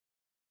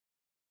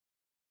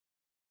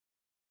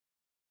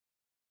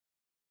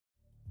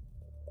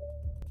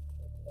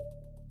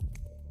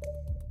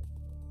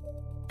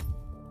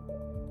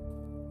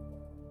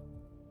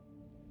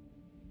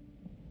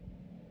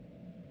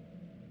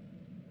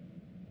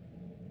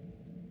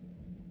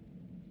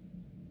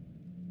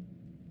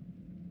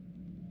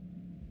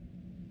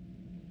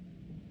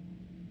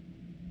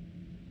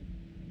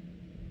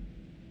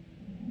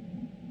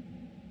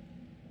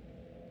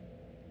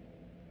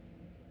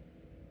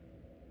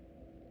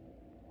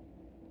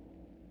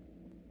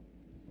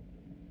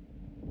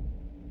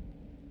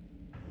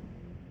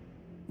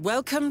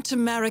Welcome to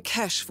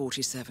Marrakesh,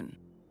 47.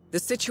 The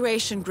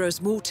situation grows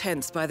more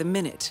tense by the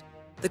minute.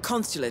 The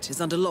consulate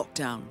is under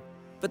lockdown,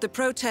 but the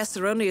protests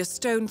are only a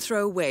stone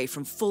throw away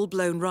from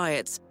full-blown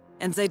riots,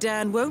 and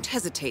Zaidan won't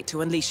hesitate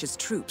to unleash his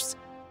troops.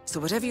 So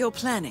whatever you're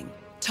planning,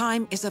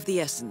 time is of the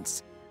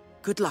essence.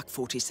 Good luck,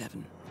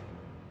 47.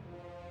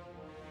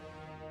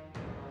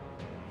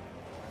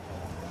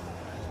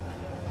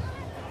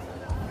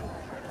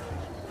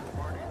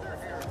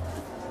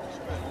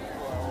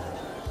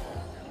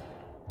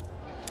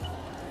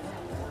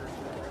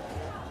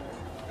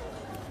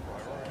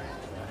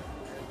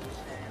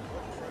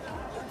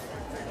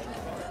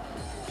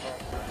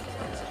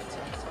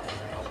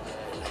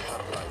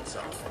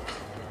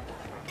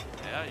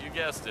 Yeah, you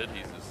guessed it.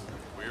 He's as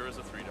queer as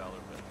a $3 bill.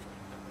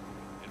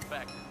 In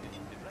fact, is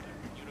that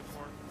a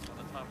unicorn on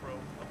the top row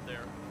up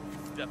there?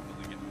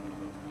 Definitely get me one of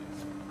those,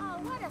 please. Oh,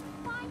 what a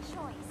fine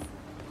choice.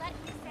 Let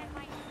me send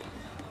my...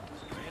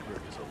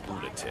 Strandberg is a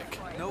lunatic.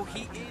 No,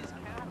 he is.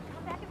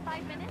 Come back in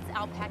 5 minutes.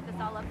 I'll pack this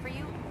all up for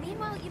you.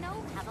 Meanwhile, you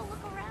know, have a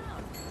look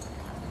around.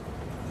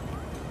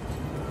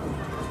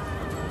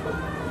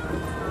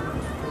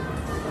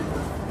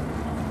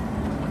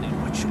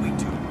 What should we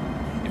do?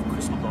 If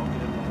Crystal don't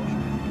get involved?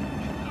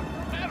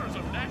 Matters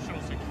of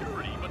national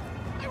security, but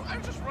I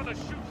just run a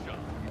shoe shop.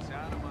 It's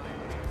out of my head.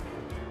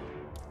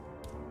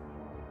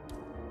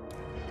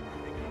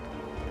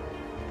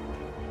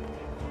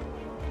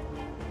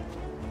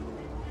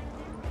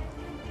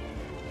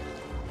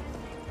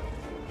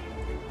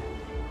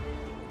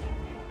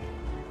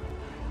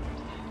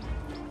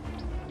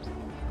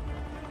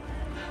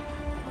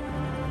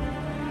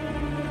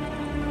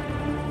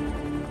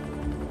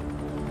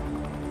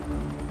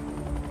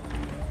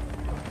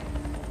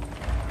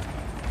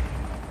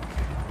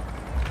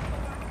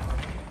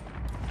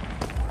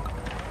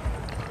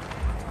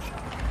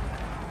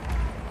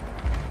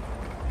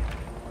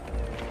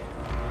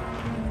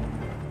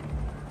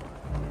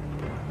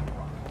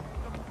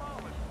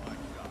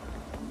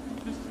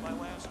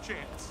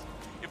 Chance.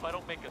 If I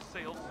don't make a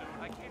sale soon,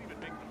 I can't even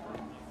make the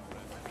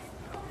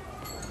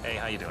first. Hey,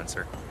 how you doing,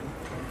 sir?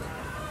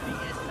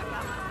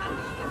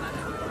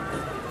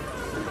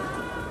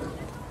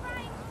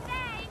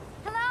 Stay.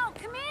 Hello,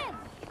 come in.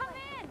 Come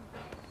in.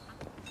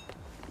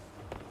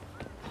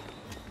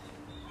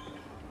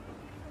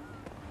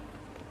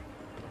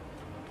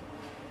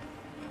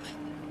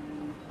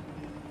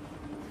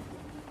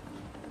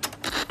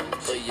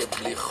 طيب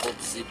لي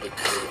خبزي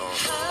بكريم.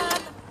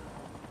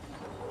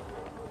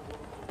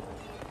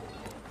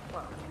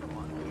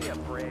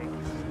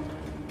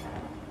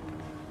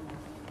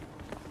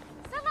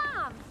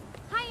 Salam.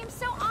 I am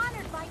so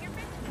honored by your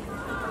visit.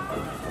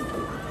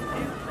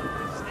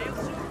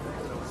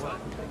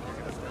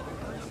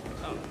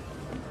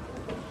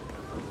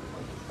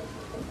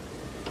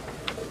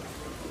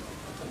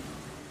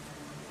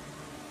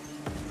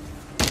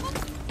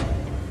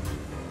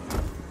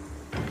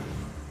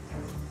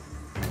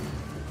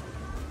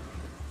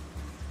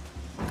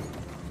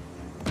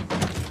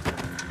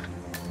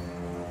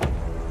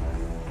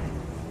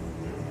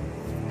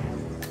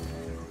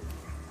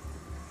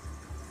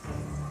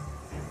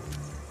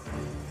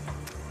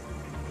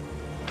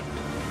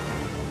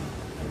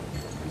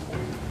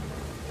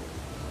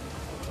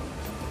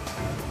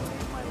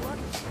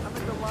 I'm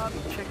in the lobby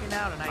checking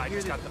out, and I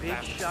hear this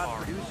big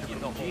shot producer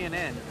from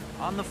GNN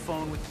on the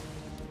phone with...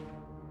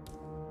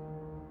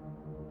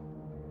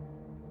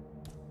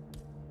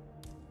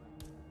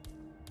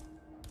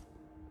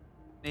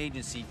 an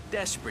agency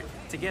desperate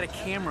to get a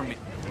cameraman.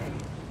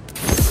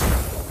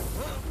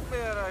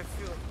 Man, I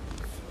feel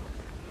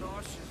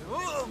nauseous.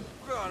 Oh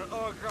God,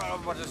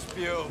 I'm about to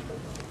spew.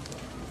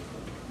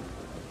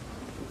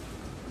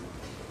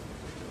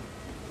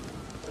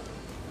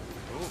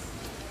 Oof.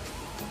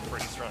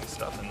 Pretty strong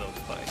stuff in those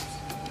pipes.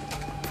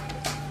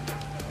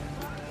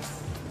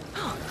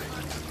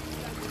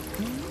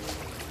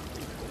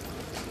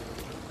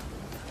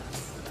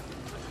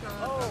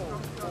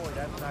 Oh, boy,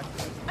 that's not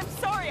good. I'm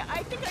sorry,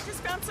 I think I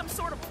just found some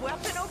sort of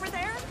weapon over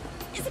there.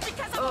 Is it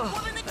because I'm a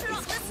woman that you're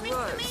not listening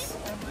to me?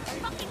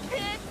 Fucking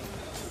pig!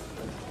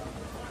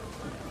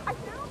 I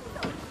found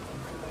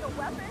a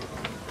weapon.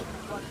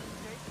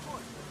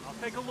 I'll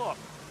take a look.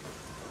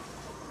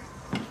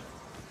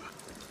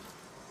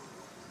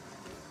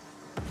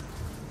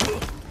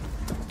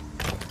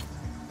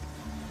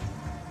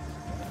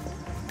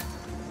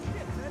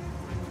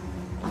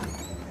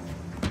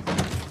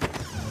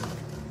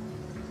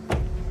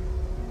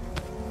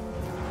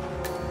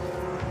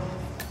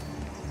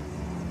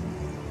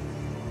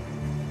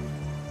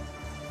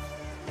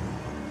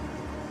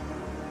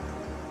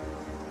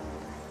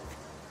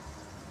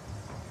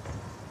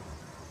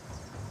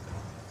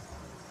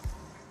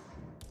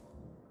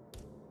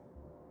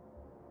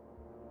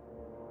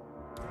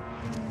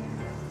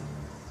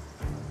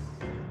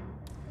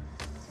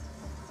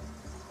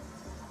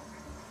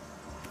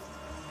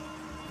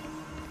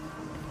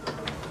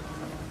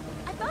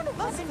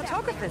 Lots of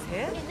photographers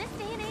here. In this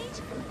day and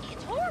age,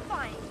 it's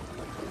horrifying.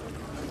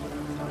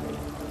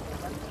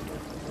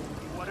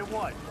 What it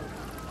was?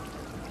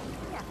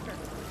 After.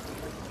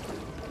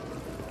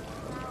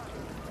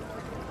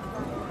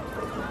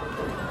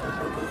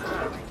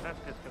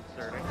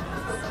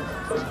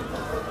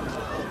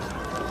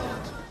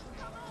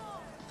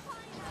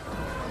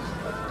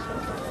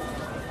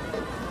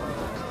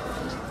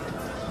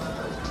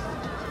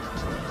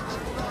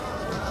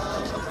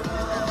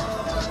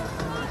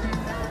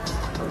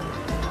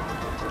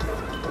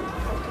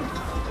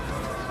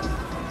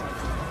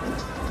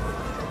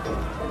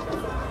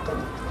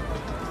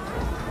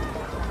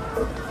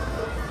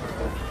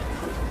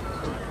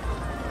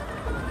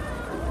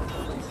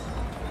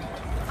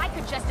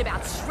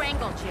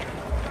 you.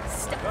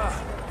 Stop.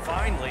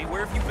 Finally,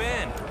 where have you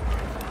been?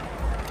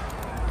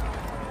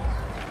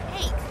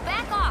 Hey,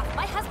 back off.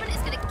 My husband is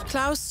gonna...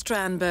 Klaus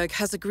Strandberg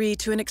has agreed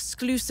to an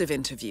exclusive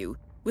interview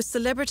with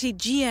celebrity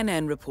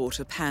GNN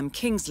reporter Pam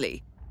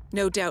Kingsley,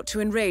 no doubt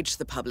to enrage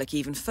the public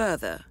even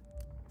further.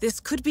 This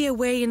could be a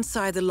way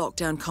inside the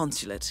lockdown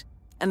consulate,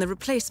 and the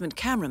replacement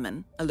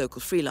cameraman, a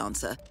local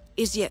freelancer,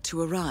 is yet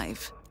to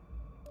arrive.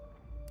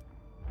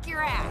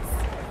 Your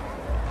ass.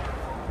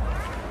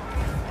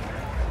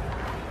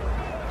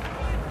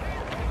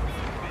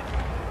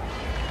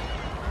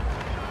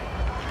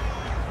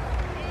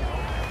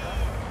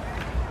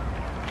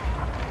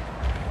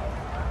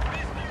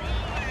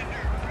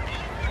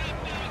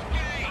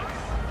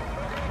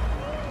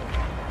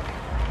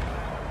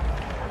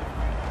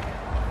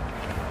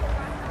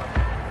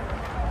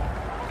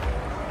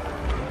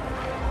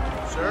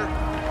 Sir,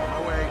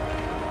 no way.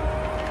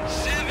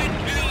 7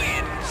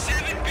 billion!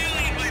 7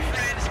 billion, my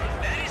friends!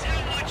 That is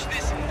how much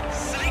this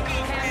psycho...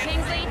 Pam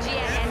Kingsley,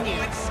 GNN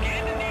News.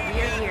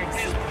 We're here to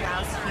see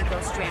Klaus Hugo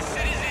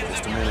Strandberg.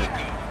 Just a minute.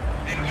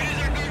 And what is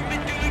our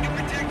government doing to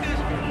protect us?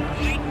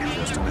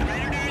 White-collar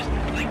predators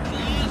like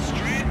Klaus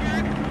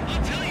Strandberg?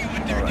 I'll tell you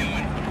what they're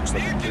doing. Looks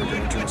like They're we're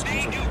doing going to what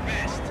they do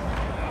best.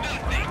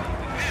 Nothing.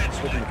 That's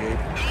Open the gate.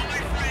 No,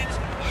 my friends,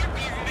 our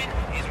government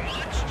is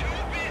much too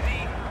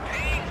busy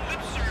paying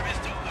lip service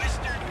to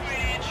Western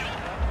financial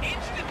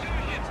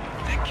institutions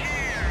to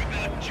care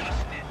about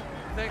justice.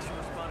 Thanks for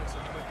responding so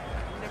quickly.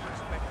 We never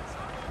expected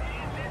something.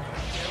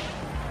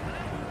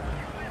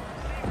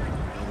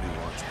 Nobody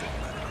wants a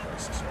diplomatic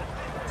crisis.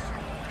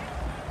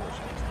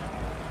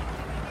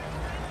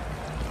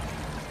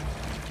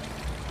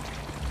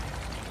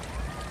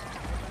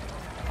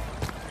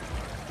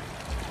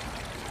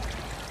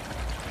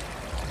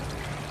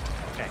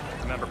 Okay,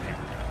 remember, Pam.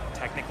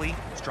 Technically,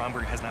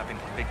 Stromberg has not been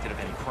convicted of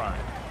any crime,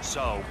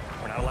 so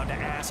we're not allowed to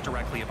ask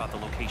directly about the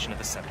location of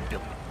the 7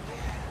 billion.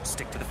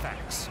 Stick to the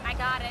facts. I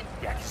got it.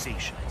 The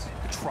accusations,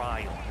 the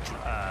trial,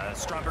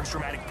 Stromberg's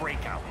dramatic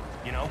breakout.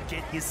 You know,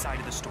 get his side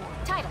of the story.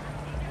 Tyler,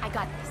 I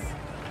got this.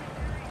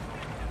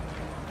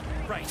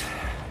 Right.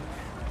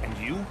 And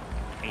you,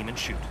 aim and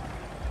shoot.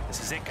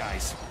 This is it,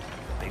 guys.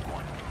 The big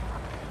one.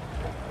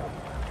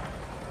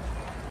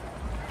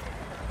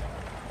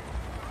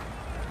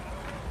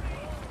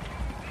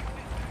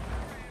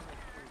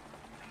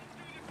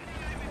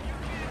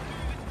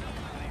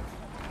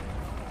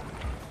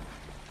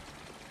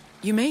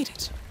 You made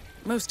it.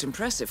 Most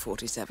impressive,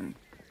 47.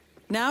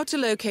 Now to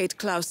locate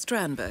Klaus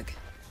Strandberg.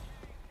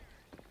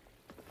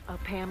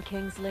 Pam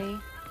Kingsley,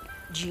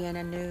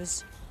 GNN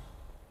News.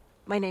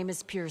 My name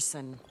is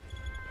Pearson.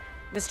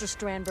 Mr.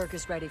 Strandberg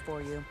is ready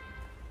for you.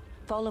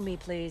 Follow me,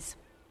 please.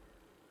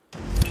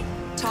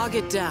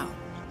 Target down.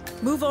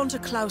 Move on to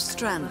Klaus I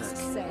Strandberg.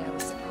 must say I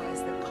was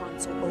surprised that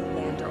Consul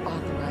Olander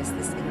authorized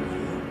this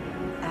interview.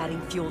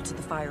 Adding fuel to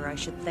the fire, I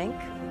should think.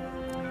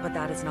 But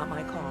that is not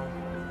my call.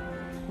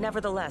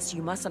 Nevertheless,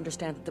 you must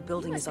understand that the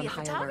building is on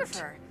high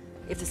alert.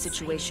 If the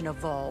situation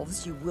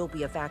evolves, you will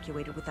be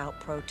evacuated without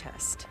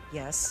protest.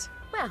 Yes?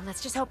 Well,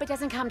 let's just hope it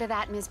doesn't come to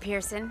that, Ms.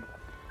 Pearson.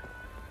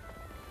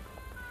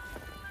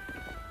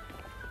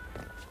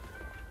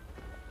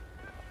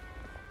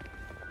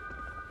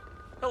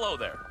 Hello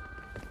there.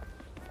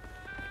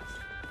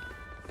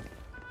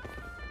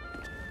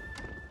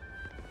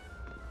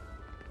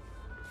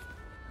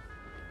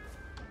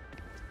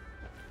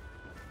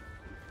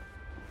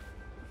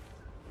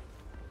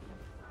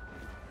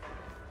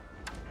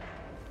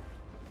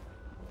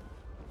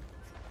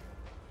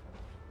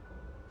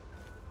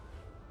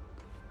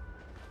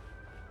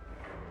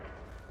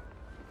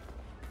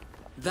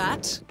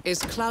 That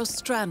is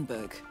Klaus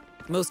Strandberg,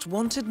 most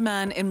wanted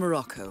man in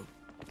Morocco.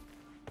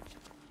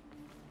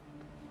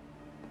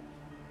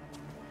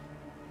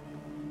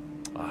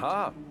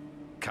 Aha,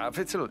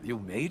 capital, you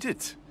made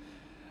it.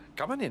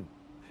 Come on in.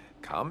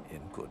 Come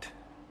in, good.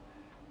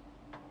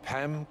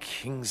 Pam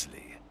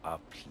Kingsley, a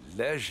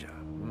pleasure.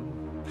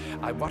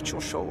 I watch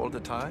your show all the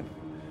time.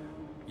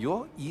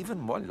 You're even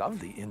more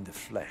lovely in the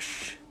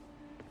flesh.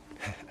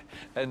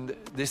 And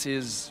this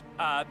is...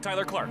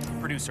 Tyler Clark,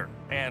 producer.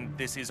 And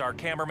this is our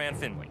cameraman,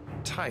 Finley.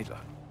 Tyler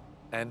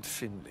and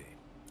Finley.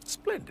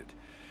 Splendid.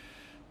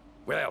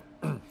 Well,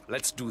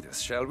 let's do this,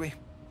 shall we?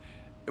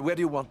 Where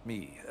do you want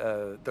me?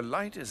 The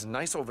light is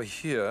nice over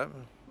here.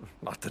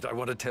 Not that I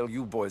want to tell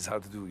you boys how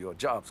to do your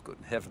jobs, good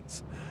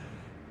heavens.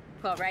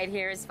 Well, right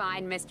here is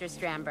fine, Mr.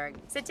 Strandberg.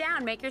 Sit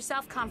down, make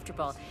yourself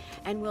comfortable,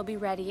 and we'll be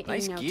ready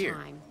Nice in no gear.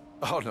 time.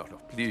 Oh, no,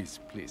 please,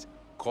 please.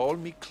 Call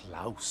me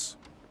Klaus.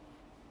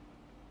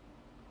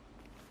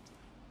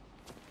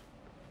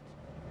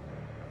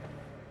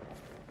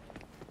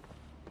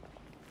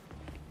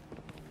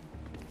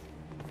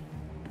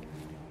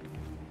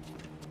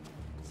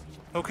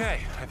 Okay,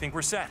 I think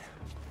we're set.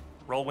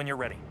 Roll when you're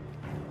ready.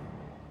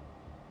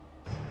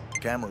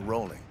 Camera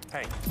rolling.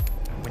 Hey,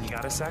 when you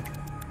got a sec,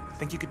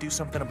 think you could do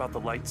something about the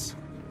lights?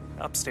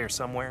 Upstairs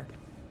somewhere?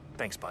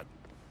 Thanks, bud.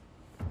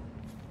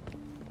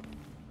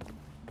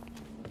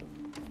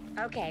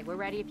 Okay, we're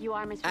ready if you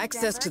are, Mr.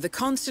 Access to Strandberg. the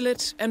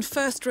consulate and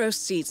first-row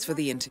seats for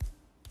the interview.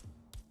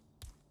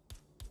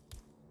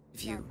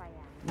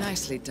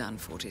 Nicely done,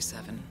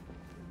 47.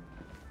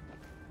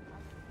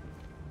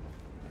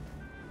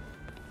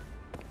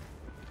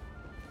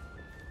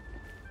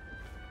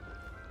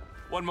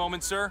 One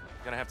moment, sir.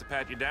 Gonna have to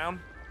pat you down.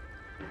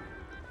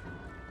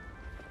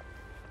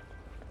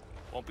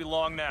 Won't be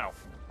long now.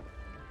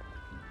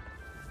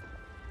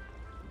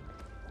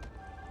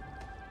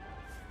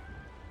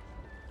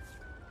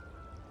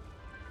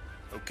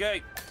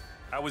 Okay.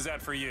 How was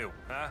that for you,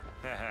 huh?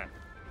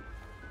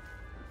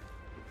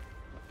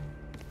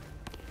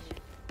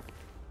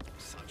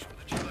 Such are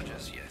the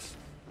charges, yes.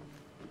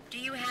 Do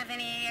you have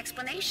any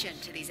explanation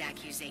to these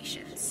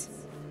accusations?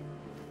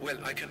 Well,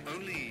 I can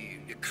only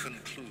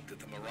conclude that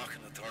the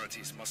Moroccan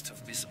authorities must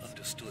have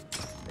misunderstood.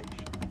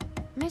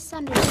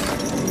 Misunderstood.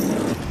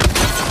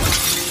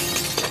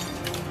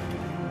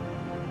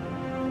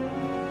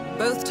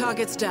 Both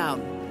targets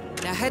down.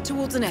 Now head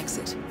towards an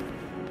exit.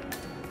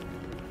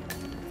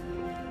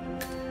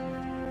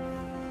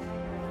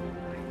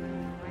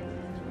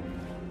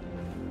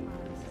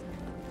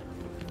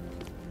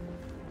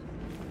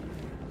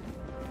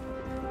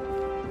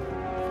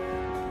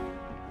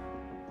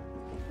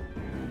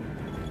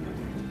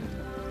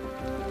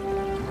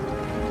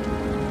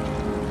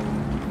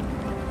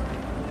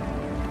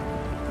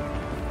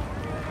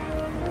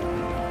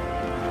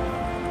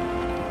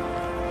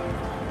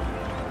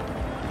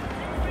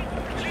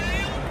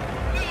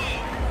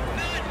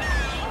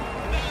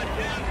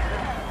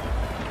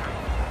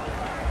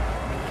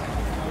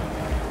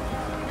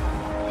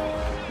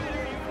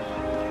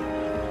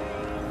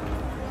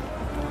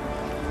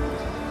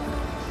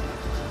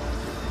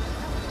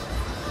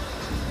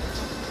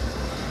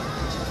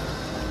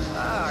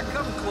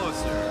 Come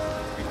closer.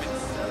 We've been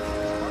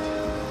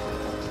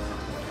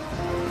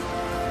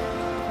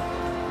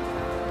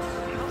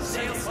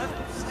selling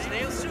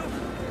snail soup,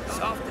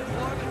 soft and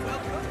warm and well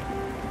cooked.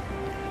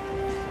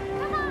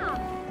 Come on.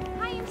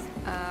 Hi,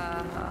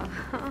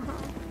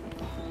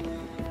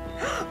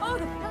 Oh,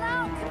 hello.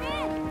 Come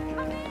in.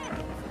 Come in.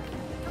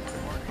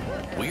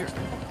 Weird.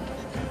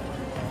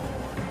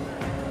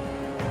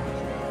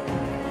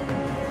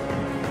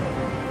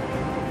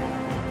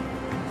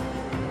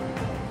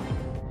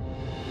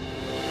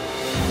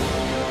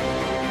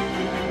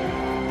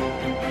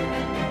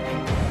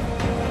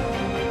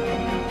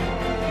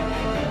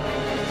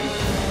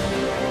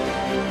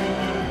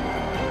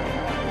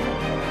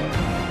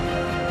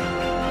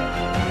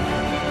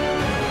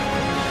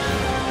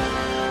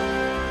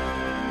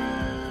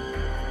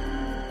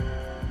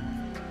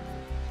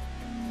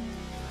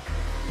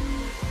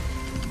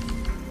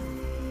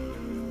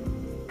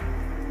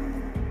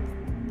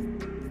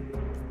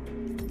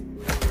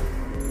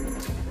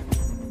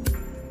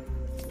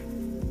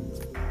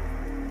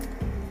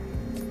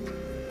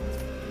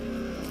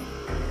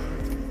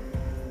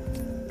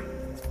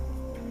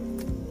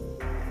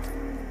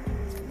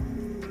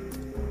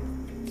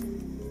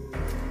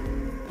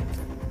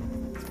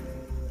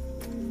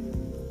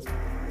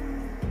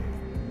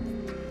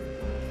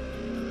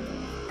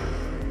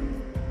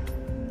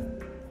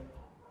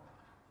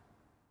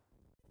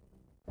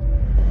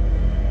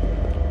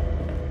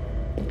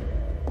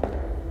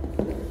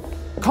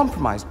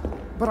 Compromised?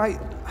 But I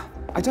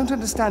don't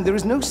understand. There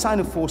is no sign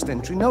of forced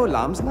entry, no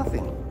alarms,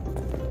 nothing.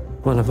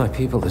 One of my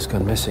people has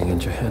gone missing in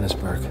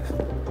Johannesburg.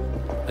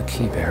 A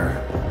key bearer.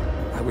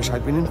 I wish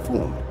I'd been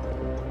informed.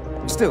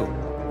 Still,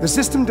 the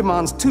system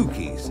demands 2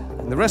 keys,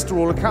 and the rest are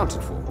all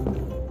accounted for.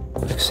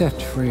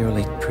 Except for your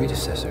late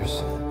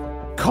predecessors.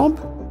 Comp?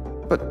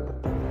 But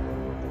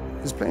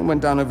his plane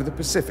went down over the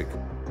Pacific.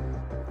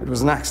 It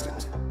was an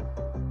accident.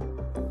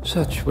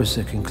 Such was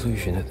the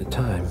conclusion at the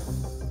time.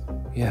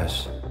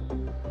 Yes.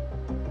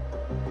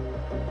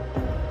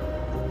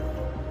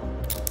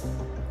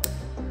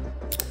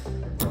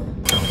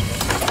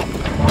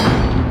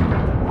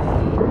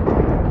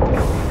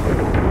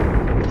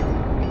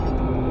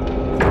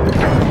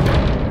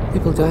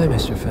 People die,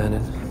 Mr.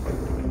 Fannin.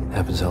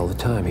 Happens all the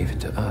time, even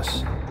to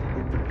us.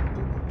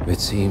 It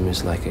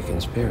seems like a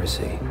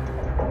conspiracy.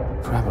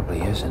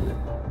 Probably isn't.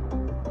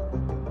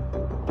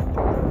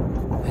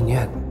 And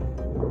yet,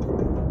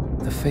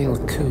 the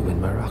failed coup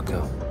in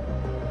Morocco,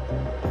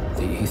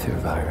 the ether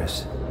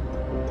virus.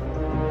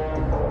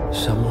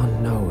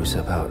 Someone knows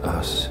about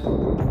us.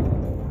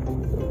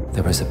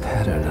 There was a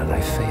pattern and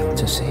I failed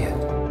to see it.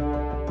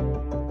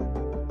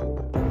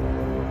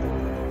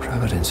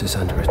 Providence is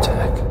under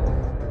attack.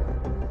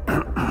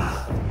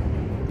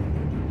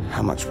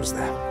 How much was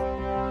there?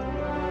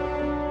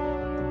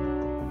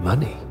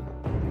 Money?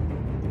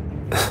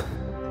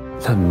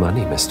 Not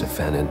money, Mr.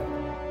 Fannin.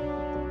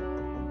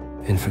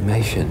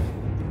 Information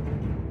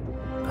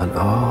on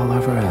all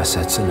of our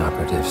assets and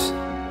operatives.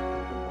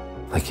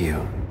 Like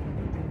you.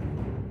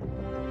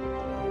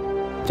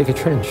 Dig a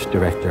trench,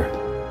 Director.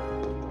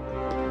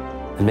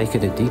 And make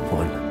it a deep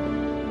one.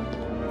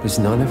 Because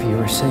none of you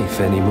are safe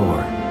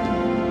anymore.